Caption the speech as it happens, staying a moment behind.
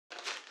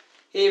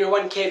Hey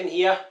everyone, Kevin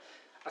here.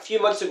 A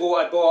few months ago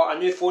I bought a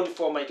new phone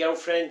for my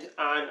girlfriend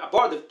and I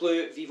bought the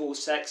Blu Vivo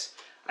 6.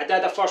 I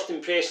did a first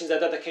impressions, I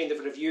did a kind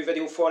of review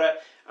video for it,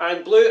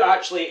 and Blu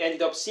actually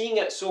ended up seeing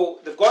it,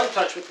 so they've got in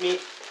touch with me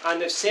and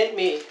they've sent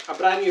me a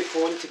brand new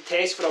phone to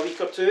test for a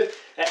week or two.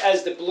 It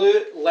is the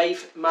Blu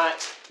Life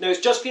Max. Now it's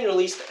just been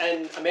released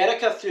in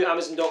America through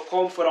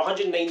Amazon.com for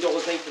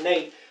 $109.99.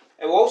 It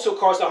will also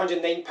cost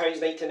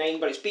 £109.99,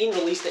 but it's been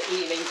released at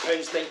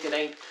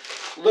 £89.99.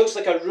 Looks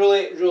like a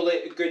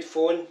really good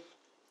phone.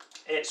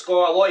 It's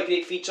got a lot of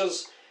great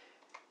features.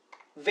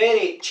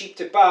 Very cheap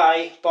to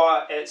buy,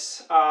 but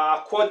it's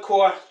a quad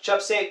core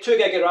chipset,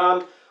 2GB of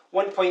RAM,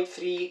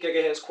 1.3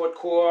 GHz quad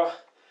core,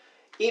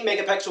 8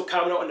 megapixel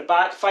camera on the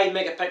back, 5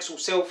 megapixel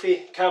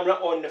selfie camera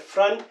on the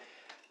front,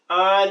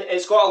 and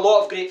it's got a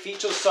lot of great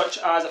features such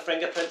as a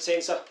fingerprint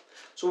sensor.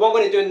 So what I'm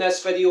going to do in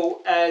this video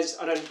is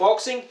an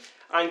unboxing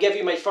and give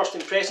you my first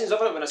impressions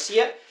of it when I see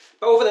it.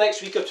 But over the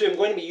next week or two I'm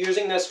going to be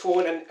using this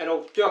phone and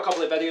I'll do a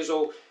couple of videos.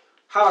 I'll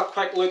have a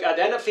quick look at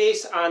the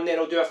interface and then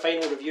I'll do a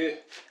final review.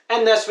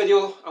 In this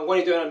video I'm going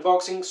to do an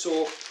unboxing,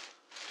 so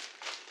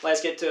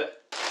let's get to it.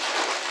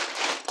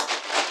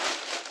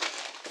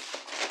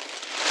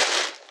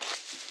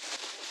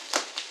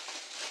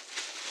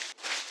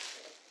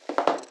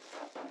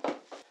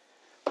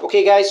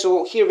 Okay guys,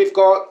 so here we've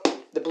got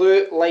the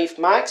Blu Life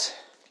Max.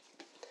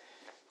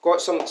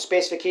 Got some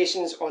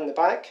specifications on the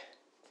back.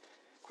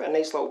 Quite a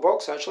nice little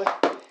box actually.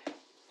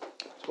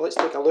 So let's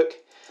take a look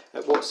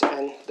at what's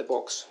in the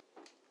box.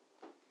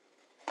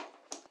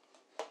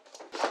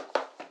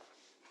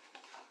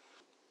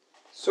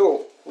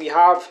 So we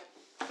have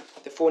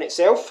the phone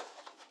itself.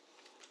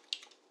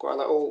 Got a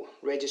little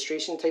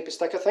registration type of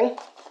sticker thing.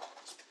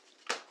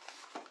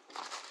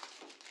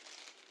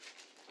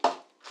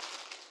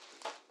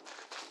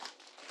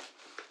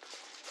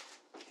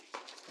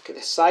 Look at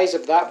the size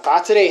of that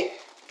battery.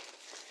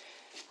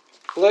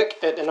 Look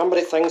at the number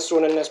of things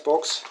thrown in this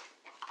box.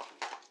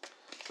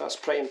 That's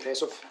pretty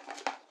impressive.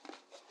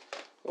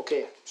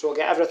 Okay, so I'll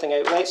get everything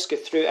out. Let's go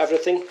through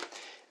everything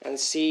and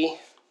see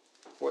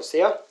what's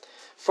there.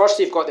 First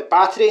you've got the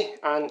battery,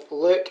 and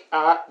look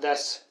at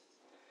this.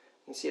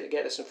 You can see it,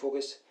 get this in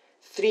focus.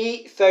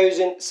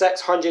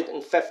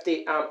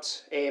 3,650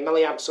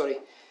 milliamps, sorry.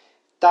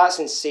 That's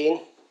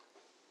insane.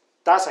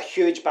 That's a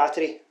huge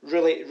battery.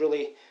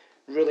 Really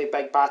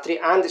big battery,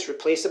 and it's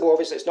replaceable.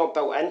 Obviously it's not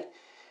built in.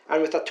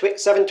 And with a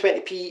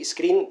 720p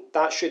screen,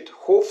 that should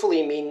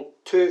hopefully mean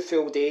 2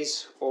 full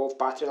days of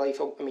battery life.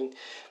 I mean,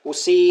 we'll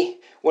see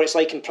what it's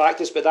like in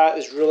practice, but that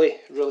is really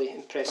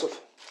impressive.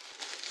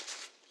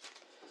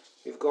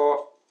 We've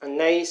got a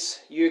nice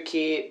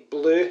UK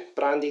Blu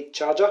branded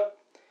charger.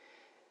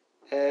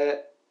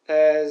 It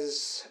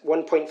is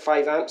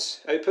 1.5 amps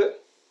output.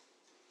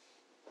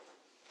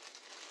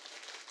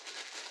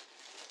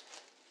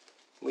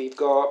 We've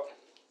got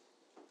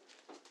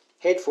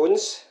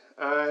headphones,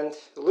 and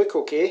they look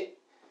okay.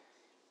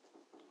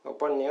 I'll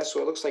burn there,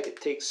 so it looks like it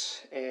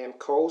takes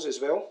calls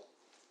as well.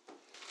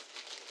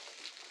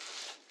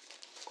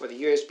 Got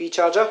the USB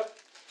charger.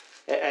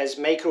 It is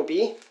micro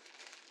B.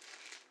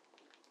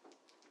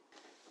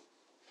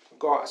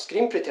 Got a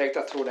screen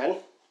protector thrown in.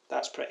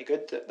 That's pretty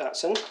good that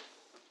that's in.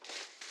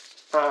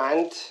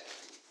 And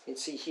you can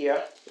see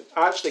here we've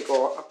actually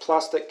got a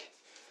plastic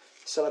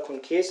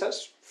silicone case. That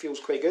feels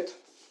quite good.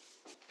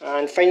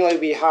 And finally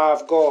we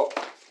have got,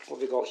 what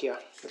have we got here?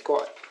 We've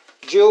got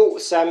dual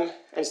SIM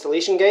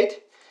installation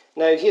guide.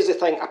 Now here's the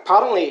thing,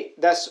 apparently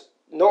this,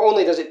 not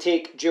only does it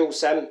take dual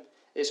SIM,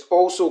 it's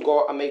also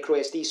got a micro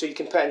SD, so you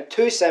can put in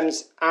 2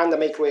 SIMs and a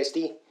micro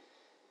SD,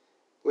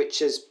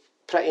 which is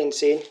pretty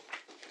insane.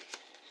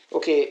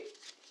 Okay,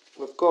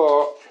 we've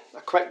got a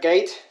quick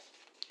guide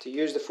to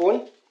use the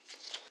phone.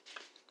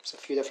 It's a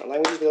few different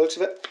languages by the looks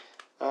of it.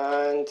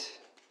 And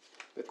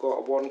we've got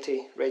a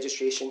warranty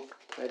registration.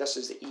 Now this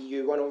is the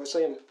EU one,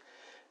 obviously. I'm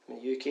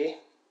in the UK.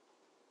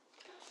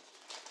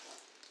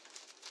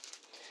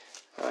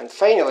 And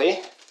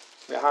finally,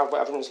 we have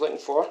what everyone's looking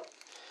for.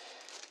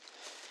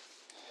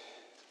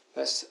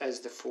 This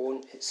is the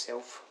phone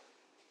itself.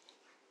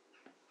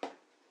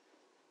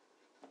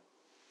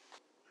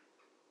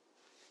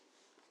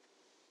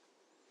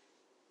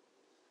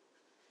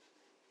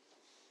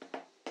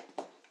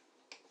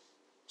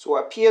 So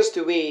it appears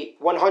to weigh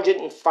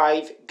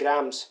 105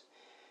 grams,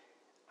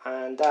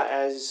 and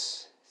that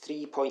is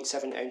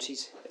 3.7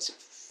 ounces. It's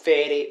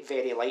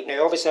very light.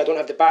 Now obviously I don't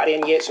have the battery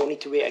in yet, so I'll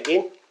need to wait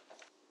again.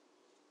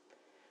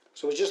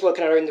 So we're just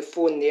looking around the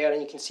phone there,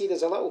 and you can see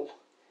there's a little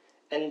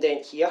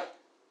indent here.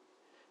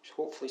 Should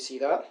hopefully see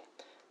that.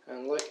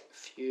 And look,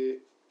 if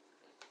you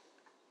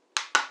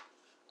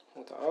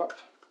hold it up,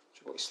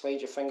 you've got to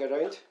slide your finger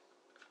around.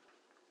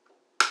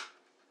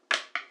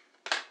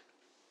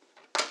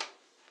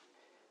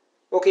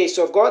 Okay,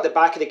 so I've got the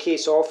back of the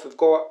case off. We've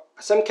got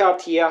a SIM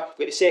card here, we've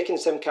got the second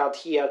SIM card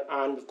here,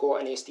 and we've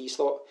got an SD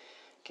slot.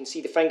 You can see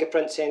the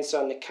fingerprint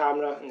sensor and the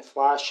camera and the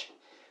flash,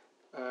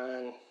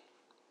 and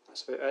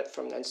that's about it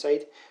from the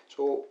inside.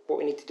 So what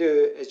we need to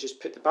do is just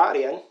put the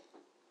battery in,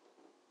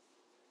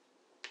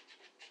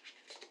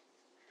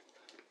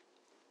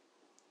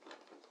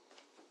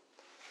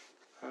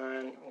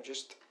 I'll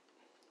just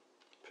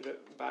put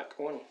it back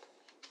on.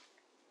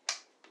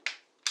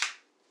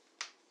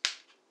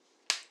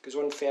 Goes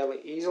on fairly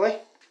easily.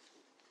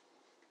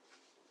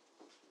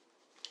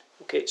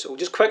 Okay, so we'll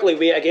just quickly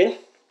weigh it again.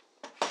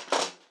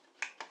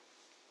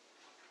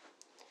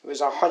 It was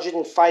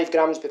 105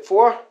 grams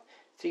before,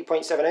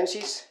 3.7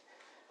 ounces,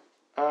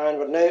 and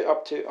we're now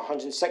up to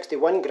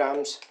 161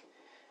 grams,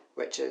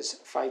 which is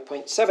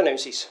 5.7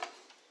 ounces.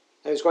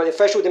 Now it's got the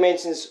official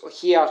dimensions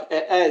here.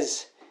 It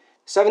is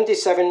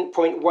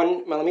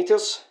 77.1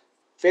 millimeters.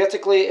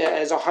 Vertically it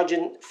is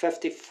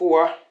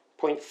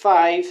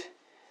 154.5,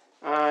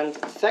 and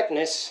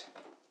thickness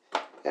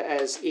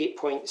it is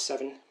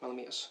 8.7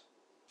 millimeters.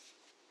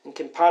 In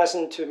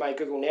comparison to my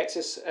Google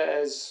Nexus, it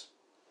is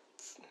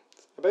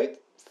about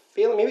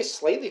maybe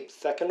slightly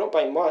thicker, not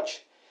by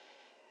much.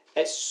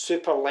 It's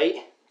super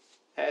light.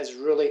 It is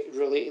really,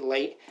 really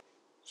light.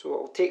 So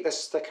I'll take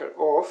this sticker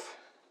off.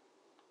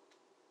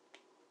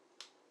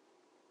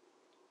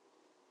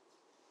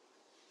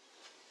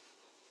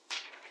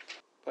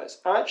 But it's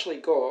actually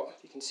got,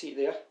 you can see it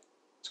there,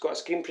 it's got a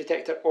screen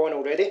protector on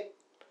already.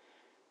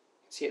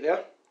 See it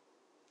there?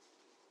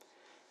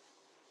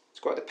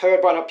 It's got the power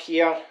button up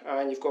here,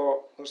 and you've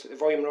got, looks like the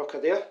volume rocker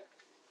there.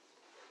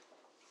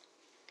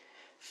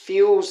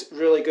 Feels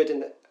really good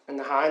in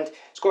the hand.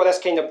 It's got this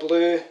kind of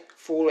blue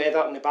faux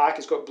leather in the back.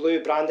 It's got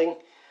blue branding.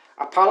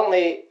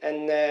 Apparently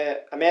in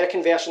the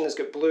American version it's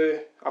got a blue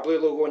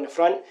logo in the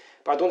front,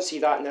 but I don't see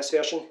that in this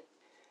version.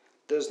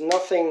 There's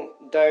nothing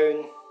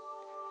down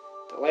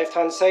the left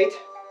hand side.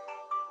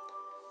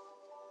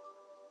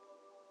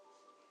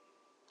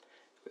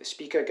 Got the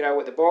speaker grill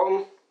at the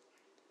bottom.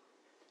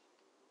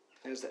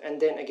 There's the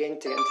indent again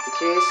to get into the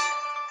case.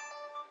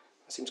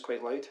 That seems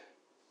quite loud.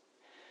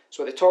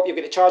 So at the top you've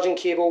got the charging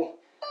cable,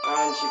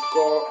 and you've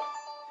got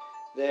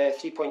the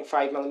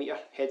 3.5mm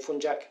headphone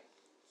jack.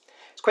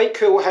 It's quite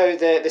cool how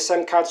the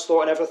SIM card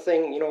slot and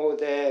everything, you don't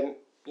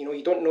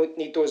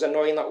need those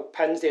annoying little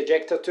pins, the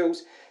ejector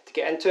tools, to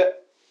get into it.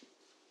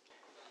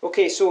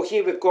 Okay, so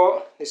here we've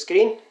got the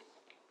screen.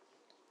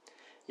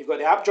 You've got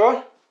the app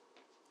drawer.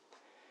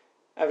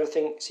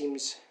 Everything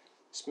seems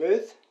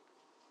smooth.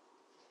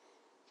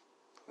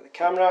 Got the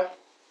camera.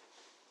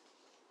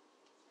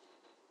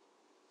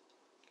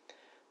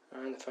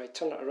 And if I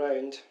turn it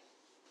around,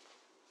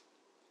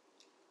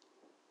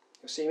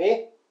 you'll see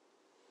me.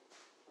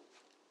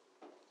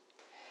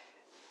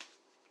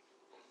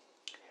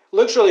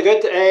 Looks really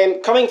good.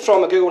 Coming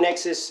from a Google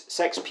Nexus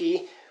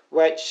 6P,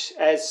 which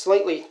is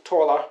slightly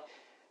taller,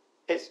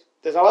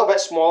 there's a little bit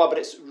smaller, but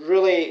it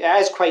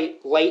is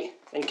quite light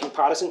in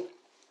comparison.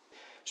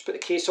 Just put the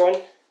case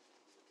on.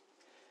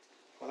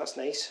 Well, that's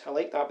nice. I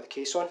like that with the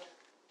case on.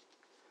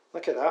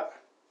 Look at that.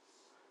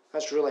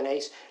 That's really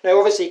nice. Now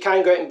obviously you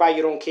can go out and buy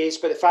your own case,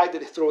 but the fact that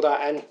they throw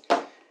that in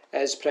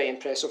is pretty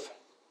impressive.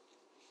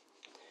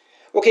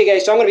 Okay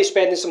guys, so I'm going to be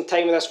spending some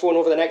time with this phone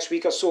over the next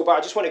week or so, but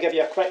I just want to give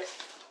you a quick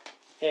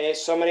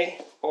summary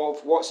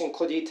of what's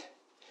included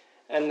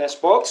in this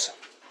box.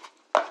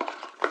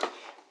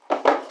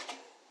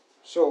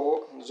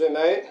 So, zoom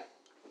out.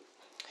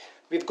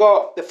 We've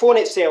got the phone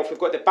itself, we've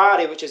got the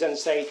battery which is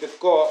inside, we've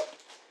got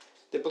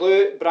the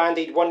BLU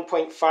branded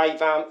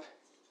 1.5 amp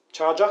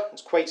charger.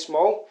 It's quite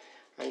small,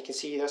 and you can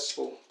see this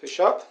will push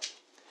up.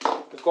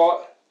 We've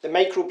got the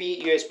micro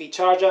B USB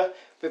charger,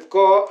 we've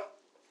got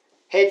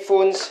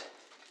headphones,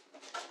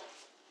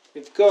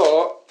 we've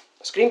got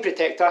a screen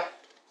protector,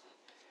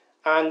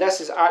 and this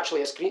is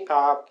actually a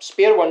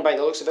spare one by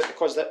the looks of it,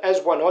 because there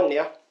is one on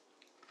there,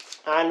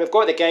 and we've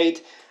got the guide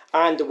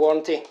and the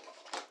warranty.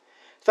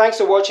 Thanks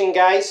for watching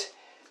guys.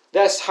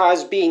 This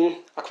has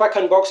been a quick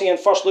unboxing and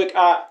first look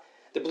at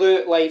the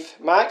Blu Life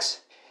Max.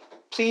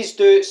 Please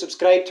do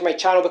subscribe to my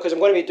channel, because I'm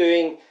going to be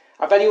doing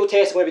a video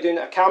test, I'm going to be doing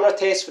a camera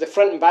test for the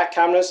front and back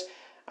cameras.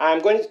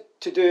 I'm going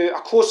to do a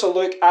closer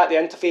look at the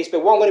interface,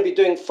 but what I'm going to be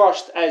doing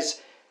first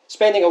is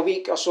spending a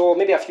week or so,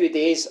 maybe a few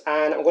days,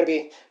 and I'm going to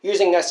be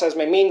using this as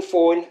my main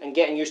phone and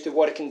getting used to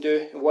what it can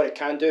do and what it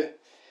can do.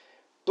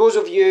 Those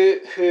of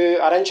you who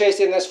are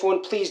interested in this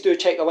phone, please do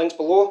check the links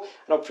below,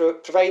 and I'll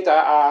provide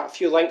a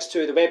few links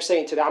to the website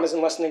and to the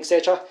Amazon listing,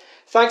 etc.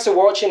 Thanks for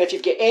watching. If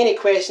you've got any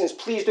questions,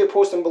 please do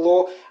post them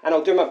below, and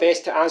I'll do my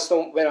best to answer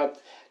them when I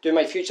do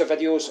my future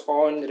videos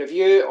on the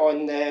review,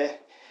 on the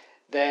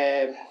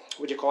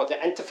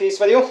interface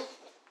video.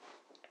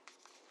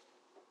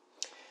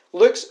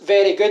 Looks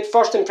very good.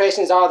 First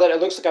impressions are that it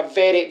looks like a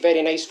very,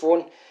 very nice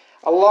phone.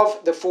 I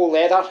love the faux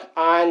leather,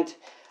 and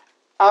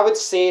I would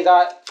say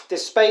that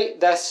despite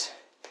this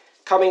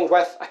coming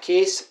with a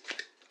case,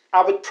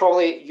 I would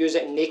probably use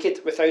it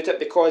naked without it,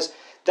 because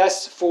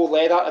this faux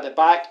leather at the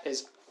back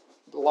is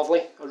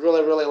lovely. I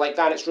really, really like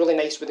that. It's really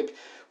nice with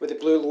the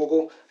blue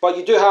logo. But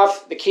you do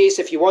have the case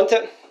if you want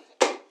it.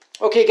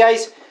 Okay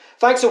guys,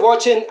 thanks for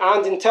watching,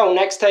 and until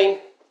next time,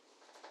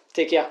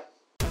 take care.